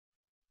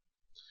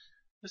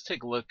Let's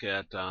take a look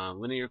at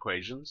linear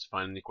equations,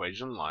 find an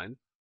equation line,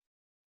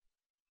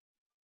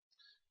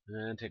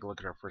 and take a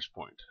look at our first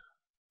point,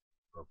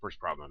 or first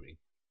problem, I mean.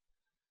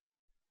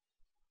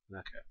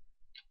 Okay,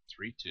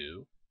 3,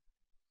 2,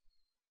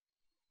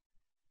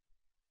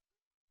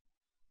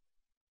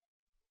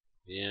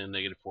 and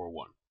negative 4,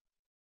 1.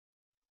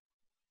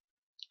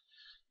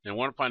 And I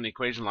want to find the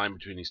equation line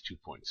between these 2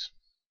 points.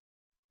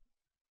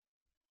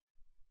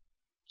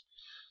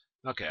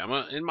 Okay, I'm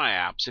in my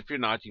apps. If you're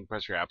not, you can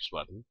press your apps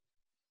button.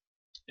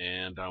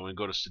 And I'm going to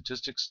go to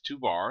statistics 2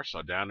 bar,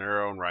 so down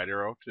arrow and right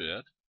arrow to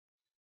it.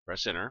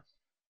 Press enter.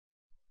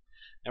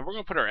 And we're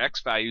going to put our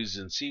x values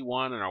in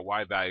C1 and our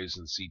y values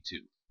in C2.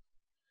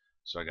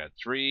 So I got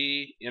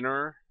 3,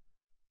 enter,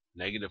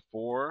 negative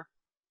 4,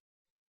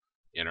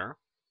 enter.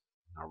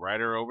 Now right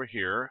arrow over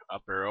here,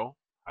 up arrow,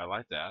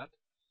 highlight that.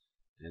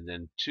 And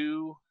then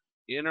 2,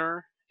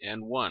 enter,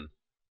 and 1,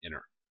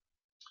 enter.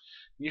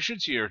 You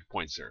should see your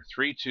points there.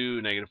 3,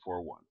 2, negative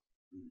 4, 1.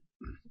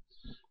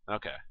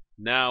 Okay.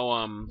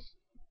 Now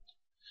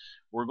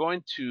we're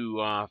going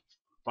to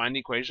find the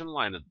equation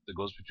line that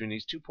goes between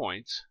these 2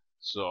 points.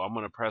 So I'm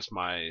going to press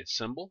my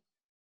symbol.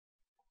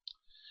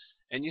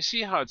 And you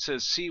see how it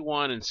says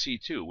C1 and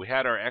C2. We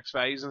had our x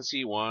values in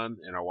C1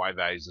 and our y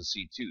values in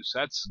C2. So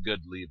that's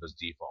good to leave as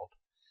default.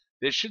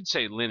 This should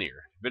say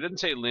linear. If it didn't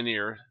say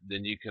linear,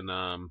 then you can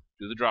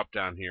do the drop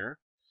down here,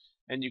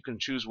 and you can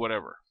choose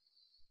whatever.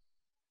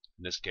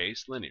 In this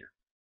case, linear.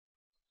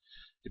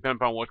 Depending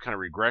upon what kind of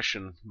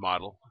regression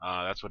model,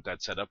 that's what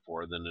that's set up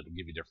for, then it'll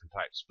give you different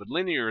types. But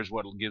linear is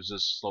what gives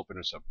us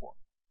slope-intercept form.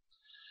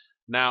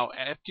 Now,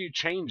 after you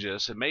change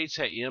this, it may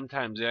say m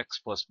times x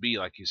plus b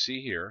like you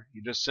see here.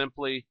 You just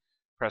simply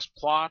press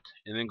plot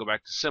and then go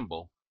back to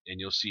symbol, and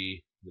you'll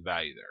see the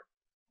value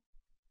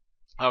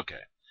there.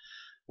 Okay.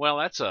 Well,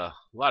 that's a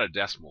lot of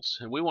decimals,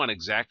 and we want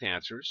exact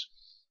answers.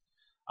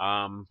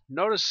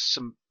 Notice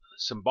some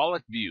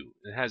symbolic view.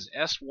 It has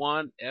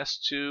S1,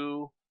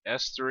 S2,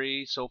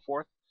 S3, so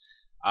forth.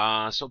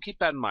 So keep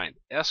that in mind.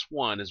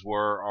 S1 is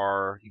where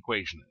our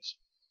equation is.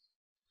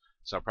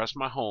 So I press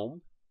my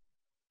home,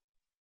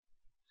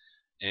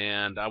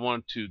 and I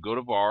want to go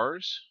to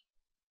vars.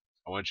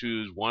 I want to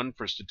choose 1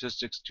 for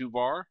statistics 2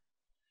 var.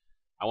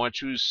 I want to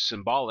choose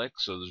symbolic,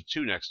 so there's a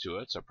 2 next to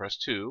it, so I press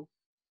 2.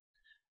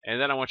 And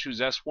then I want to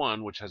choose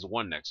S1, which has a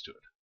 1 next to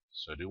it.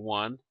 So I do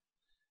 1,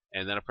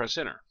 and then I press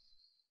enter.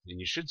 And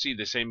you should see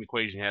the same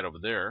equation you had over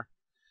there.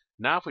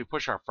 Now if we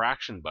push our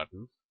fraction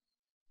button,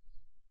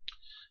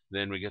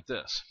 then we get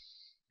this.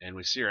 And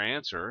we see our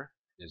answer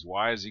is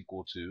y is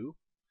equal to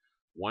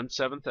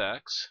 1/7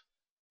 x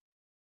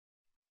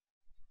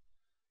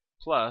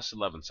plus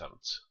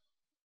 11/7.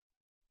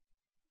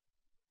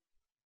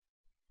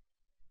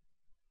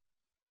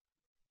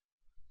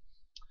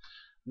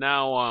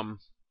 Now,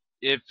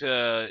 if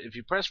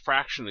you press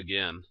fraction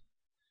again,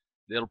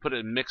 it'll put it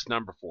in mixed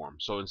number form.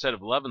 So instead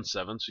of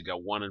 11/7, you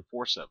got 1 and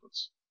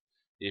 4/7.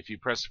 If you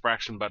press the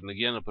fraction button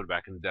again, it'll put it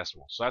back in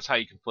decimal. So that's how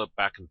you can flip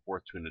back and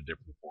forth between the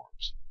different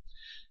forms.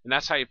 And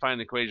that's how you find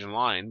the equation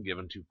line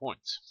given 2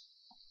 points.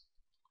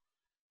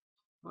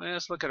 Well,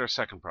 let's look at our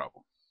second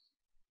problem.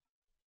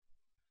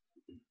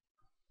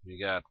 We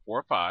got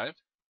 4, 5,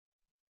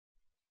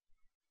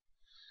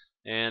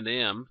 and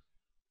m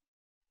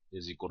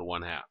is equal to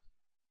 1/2.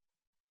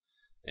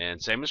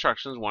 And same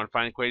instructions, want to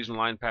find equation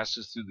line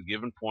passes through the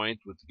given point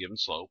with the given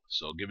slope,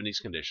 so given these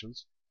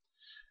conditions.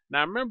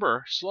 Now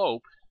remember,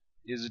 slope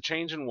is a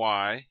change in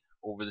y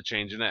over the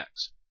change in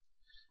x.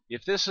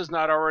 If this is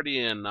not already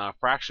in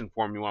fraction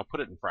form, you want to put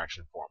it in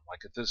fraction form.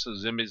 Like if this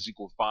is m is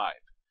equal to 5,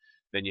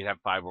 then you'd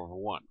have 5 over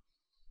 1.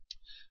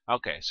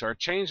 Okay, so our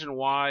change in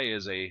y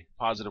is a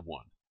positive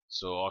 1.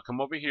 So I'll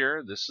come over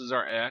here, this is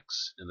our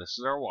x, and this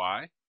is our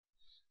y.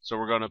 So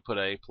we're going to put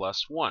a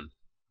plus 1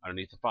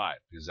 underneath the 5,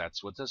 because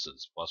that's what this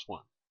is, plus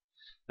 1.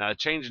 Now the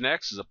change in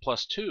x is a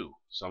plus 2,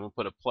 so I'm going to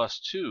put a plus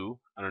 2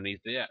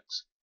 underneath the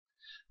x.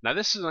 Now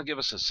this is going to give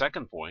us a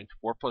second point.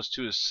 4 plus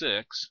 2 is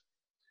 6,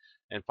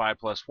 and 5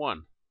 plus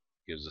 1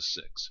 gives us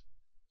 6.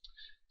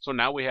 So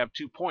now we have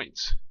 2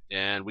 points,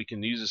 and we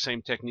can use the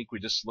same technique we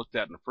just looked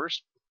at in the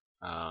first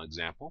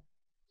example.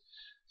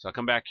 So I'll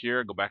come back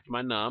here, go back to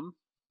my num,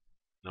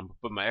 and I'm going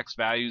to put my x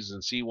values in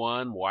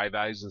C1, y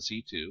values in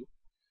C2.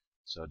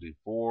 So I'll do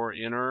 4,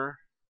 enter,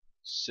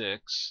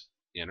 6,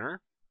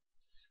 enter,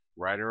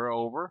 right arrow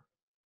over,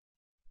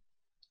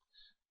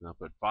 and I'll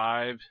put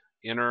 5,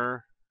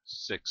 enter,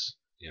 6,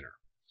 enter.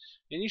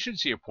 And you should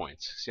see your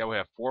points. See how we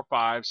have 4,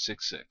 5,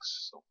 6,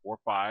 6. So 4,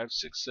 5,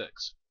 6,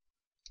 6.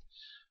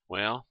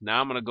 Well,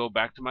 now I'm going to go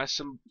back to my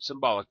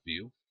symbolic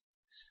view.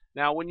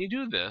 Now when you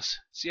do this,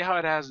 see how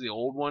it has the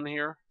old one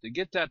here? To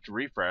get that to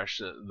refresh,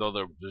 though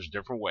there's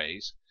different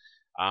ways,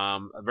 a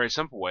very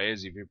simple way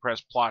is if you press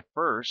plot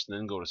first and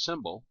then go to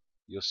symbol,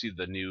 you'll see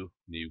the new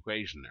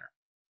equation there.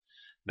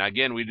 Now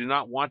again, we do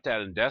not want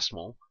that in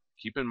decimal.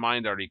 Keep in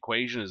mind our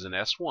equation is in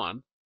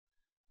S1.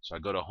 So I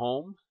go to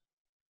home,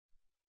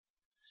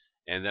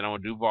 and then I will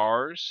do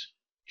vars,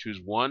 choose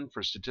 1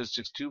 for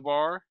statistics 2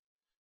 var,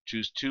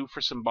 choose 2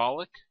 for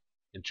symbolic,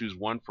 and choose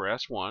 1 for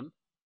S1.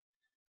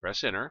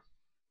 Press enter,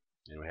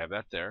 and we have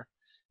that there.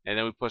 And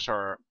then we push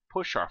our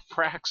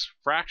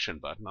fraction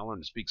button. I'll learn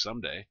to speak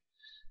someday.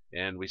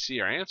 And we see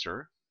our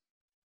answer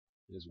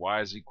is y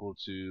is equal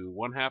to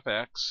 1/2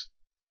 x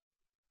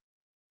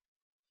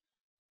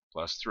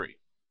plus 3.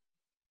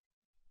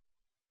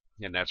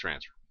 And that's our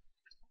answer.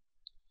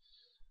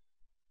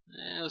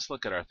 And let's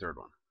look at our third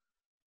one.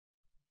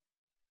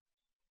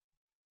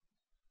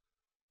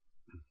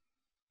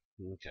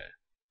 Okay.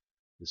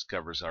 This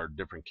covers our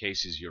different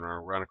cases you're going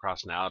to run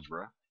across in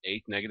algebra.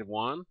 8,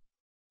 -1,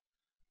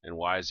 and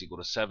y is equal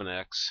to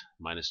 7x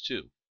minus 2.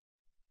 It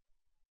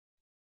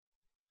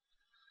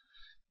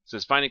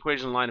says find the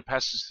equation of the line that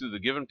passes through the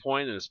given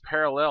point and is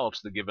parallel to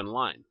the given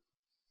line.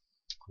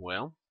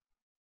 Well,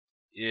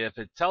 if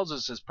it tells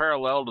us it's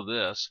parallel to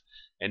this,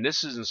 and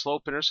this is in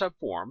slope-intercept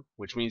form,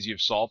 which means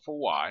you've solved for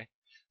y,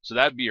 so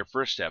that would be your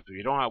first step. If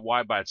you don't have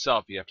y by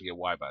itself, you have to get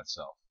y by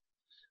itself.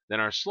 Then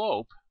our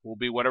slope will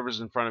be whatever's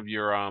in front of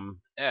your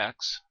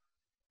x,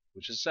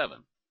 which is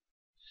 7.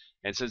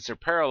 And since they're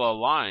parallel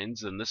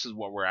lines, then this is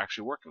what we're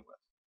actually working with.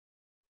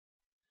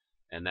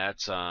 And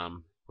that's,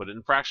 put it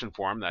in fraction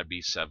form, that'd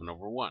be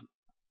 7/1.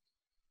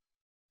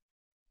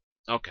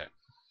 Okay.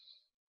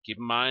 Keep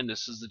in mind,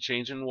 this is the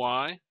change in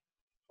y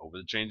over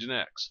the change in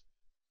x.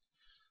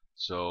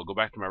 So go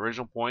back to my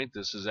original point.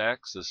 This is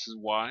x, this is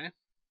y.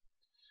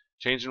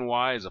 Change in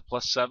y is a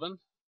 +7,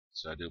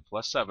 so I do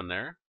 +7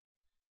 there.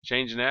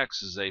 Change in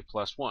x is a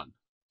 +1,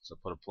 so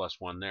put a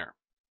 +1 there.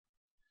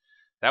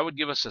 That would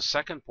give us a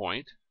second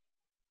point.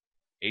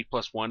 8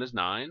 + 1 is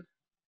 9.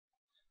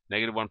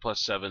 -1 +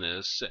 7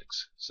 is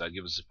 6. So that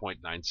gives us a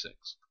point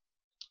 96.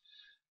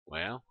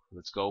 Well,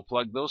 let's go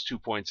plug those 2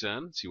 points in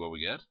and see what we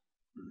get.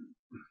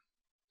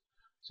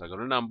 So I go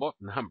to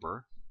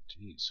number.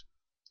 Geez.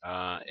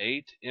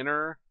 8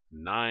 inner,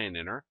 9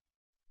 inner.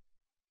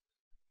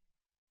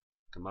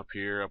 Come up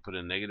here, I'll put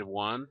in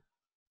 -1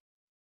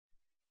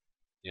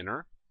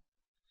 inner.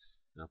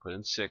 And I'll put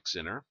in 6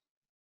 inner.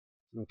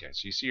 Okay,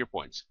 so you see your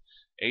points.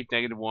 8,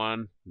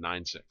 -1,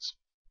 9, 6.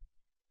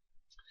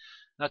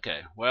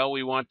 Okay, well,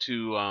 we want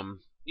to,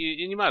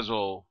 you might as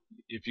well,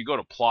 if you go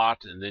to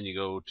plot and then you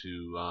go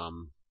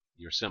to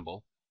your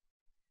symbol,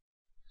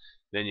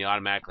 then you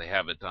automatically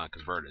have it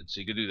converted.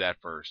 So you could do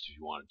that first if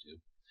you wanted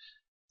to,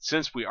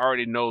 since we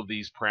already know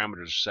these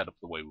parameters are set up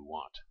the way we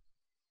want.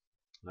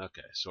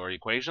 Okay, so our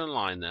equation of the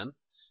line then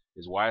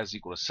is y is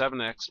equal to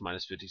 7x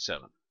minus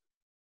 57.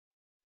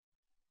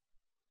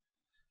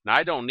 Now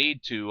I don't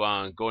need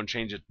to go and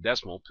change it to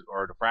decimal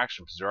or to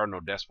fraction because there are no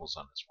decimals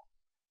on this one.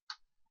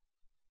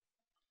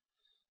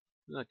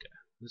 Okay,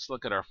 let's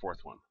look at our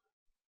fourth one.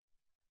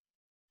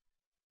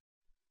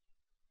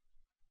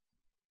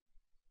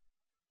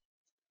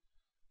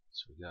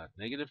 So we got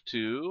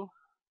 -2,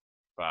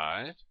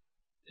 5,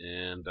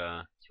 and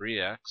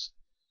 3x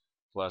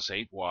plus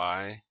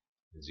 8y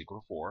is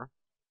equal to 4.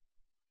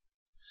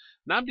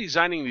 Now I'm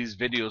designing these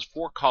videos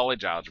for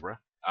college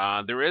algebra.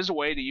 There is a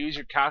way to use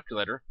your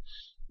calculator.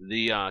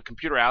 The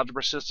computer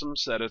algebra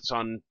systems that it's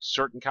on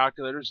certain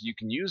calculators, you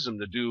can use them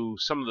to do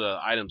some of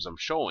the items I'm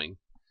showing.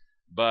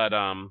 But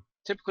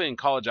typically in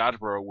college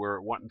algebra,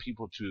 we're wanting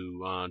people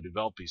to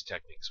develop these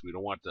techniques. We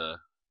don't want the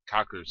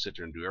calculator to sit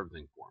there and do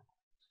everything for them.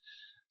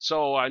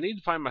 So I need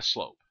to find my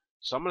slope.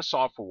 So I'm going to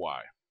solve for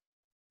y.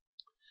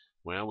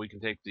 Well, we can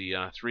take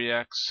the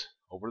 3x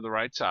over to the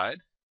right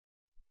side.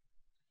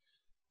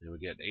 And we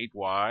get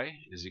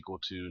 8y is equal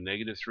to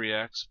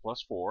 -3x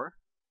plus 4.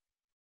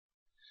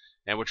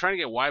 And we're trying to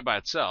get y by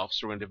itself,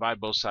 so we're going to divide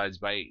both sides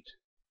by 8.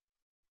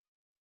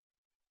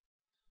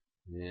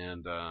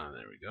 And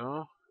there we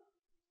go.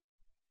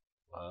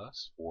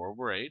 Plus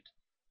 4/8.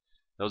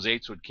 Those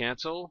 8's would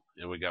cancel,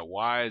 and we got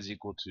y is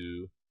equal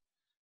to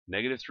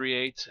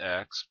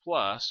 -3/8x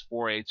plus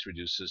 4/8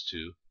 reduces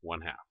to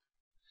 1/2.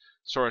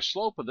 So our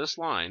slope of this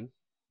line,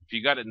 if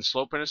you got it in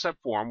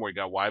slope-intercept form where you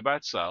got y by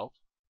itself,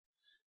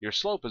 your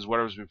slope is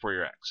whatever's before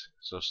your x.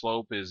 So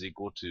slope is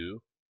equal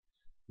to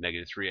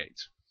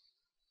 -3/8.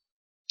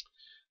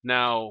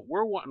 Now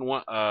we're working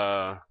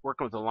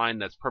with a line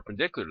that's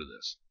perpendicular to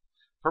this.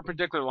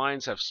 Perpendicular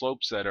lines have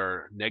slopes that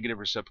are negative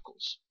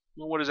reciprocals.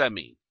 Well, what does that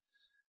mean?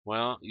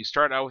 Well, you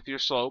start out with your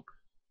slope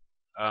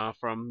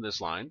from this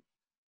line,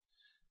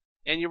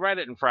 and you write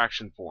it in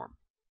fraction form.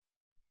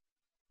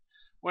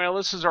 Well,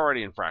 this is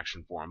already in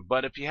fraction form,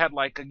 but if you had,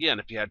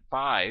 if you had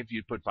 5,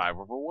 you'd put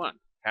 5/1.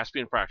 It has to be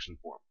in fraction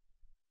form.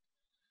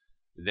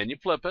 Then you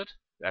flip it.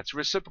 That's the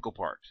reciprocal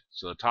part.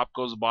 So the top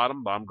goes to the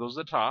bottom goes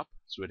to the top.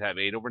 So we'd have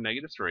 8 over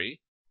 -3.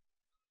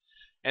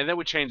 And then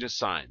we change the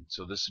sign.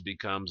 So this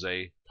becomes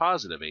a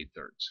positive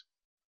 8/3.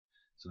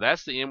 So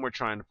that's the m we're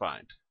trying to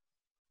find.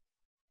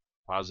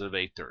 Positive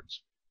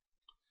 8/3.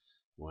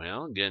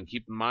 Well, again,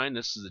 keep in mind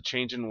this is the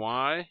change in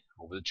y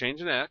over the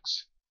change in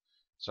x.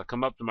 So I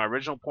come up to my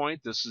original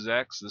point. This is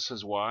x, this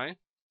is y.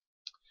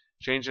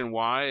 Change in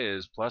y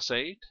is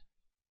 +8.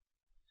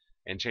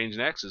 And change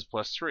in x is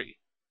 +3.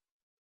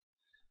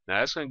 Now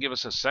that's going to give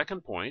us a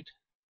second point.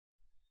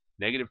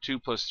 -2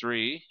 plus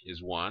 3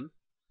 is 1.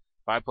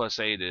 5 plus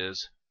 8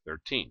 is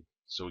 13.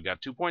 So we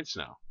got 2 points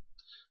now.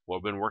 what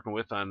I've been working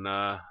with on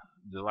the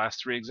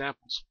last 3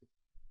 examples.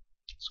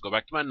 So go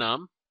back to my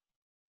num.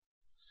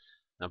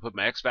 Now put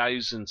my x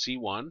values in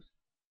C1.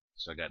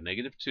 So I got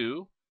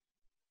 -2,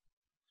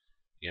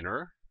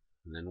 enter,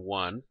 and then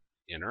 1,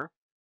 enter.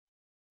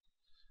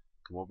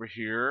 Come over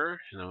here,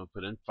 and I'm going to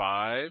put in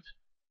 5,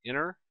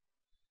 enter,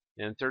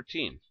 and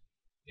 13,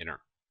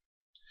 enter.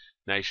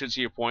 Now you should see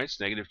your points,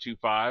 -2,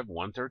 5,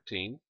 1,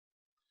 13.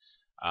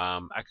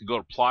 I could go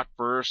to plot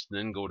first, and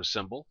then go to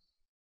symbol,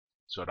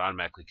 so it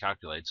automatically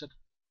calculates it.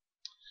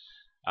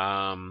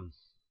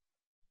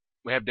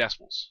 We have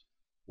decimals.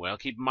 Well,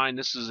 keep in mind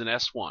this is an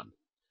S1.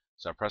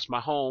 So I press my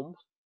home,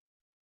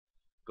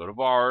 go to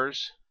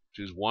vars,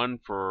 choose 1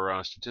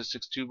 for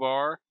statistics 2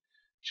 var,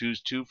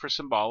 choose 2 for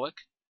symbolic,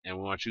 and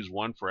we want to choose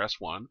 1 for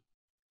S1.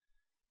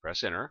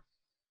 Press enter,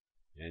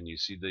 and you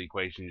see the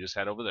equation you just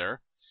had over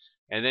there.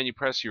 And then you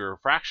press your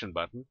fraction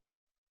button,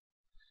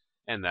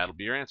 and that'll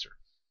be your answer.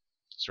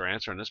 So our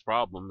answer in this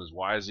problem is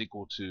y is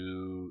equal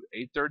to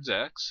 8/3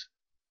 x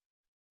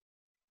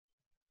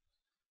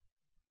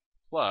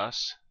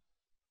plus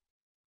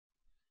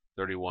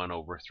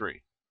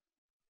 31/3.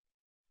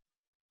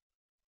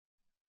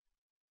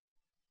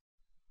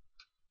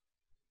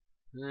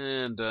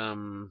 And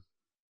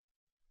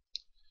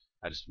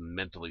I just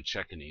mentally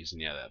checking these,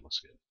 and yeah, that looks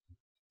good.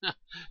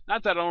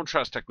 Not that I don't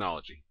trust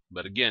technology,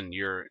 but again,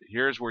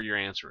 here's where your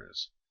answer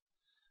is.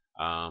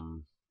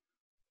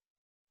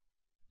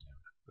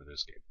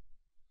 Escape.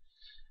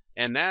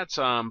 And that's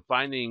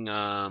finding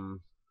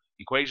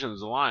equations of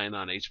the line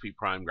on HP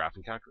Prime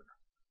Graphing Calculator.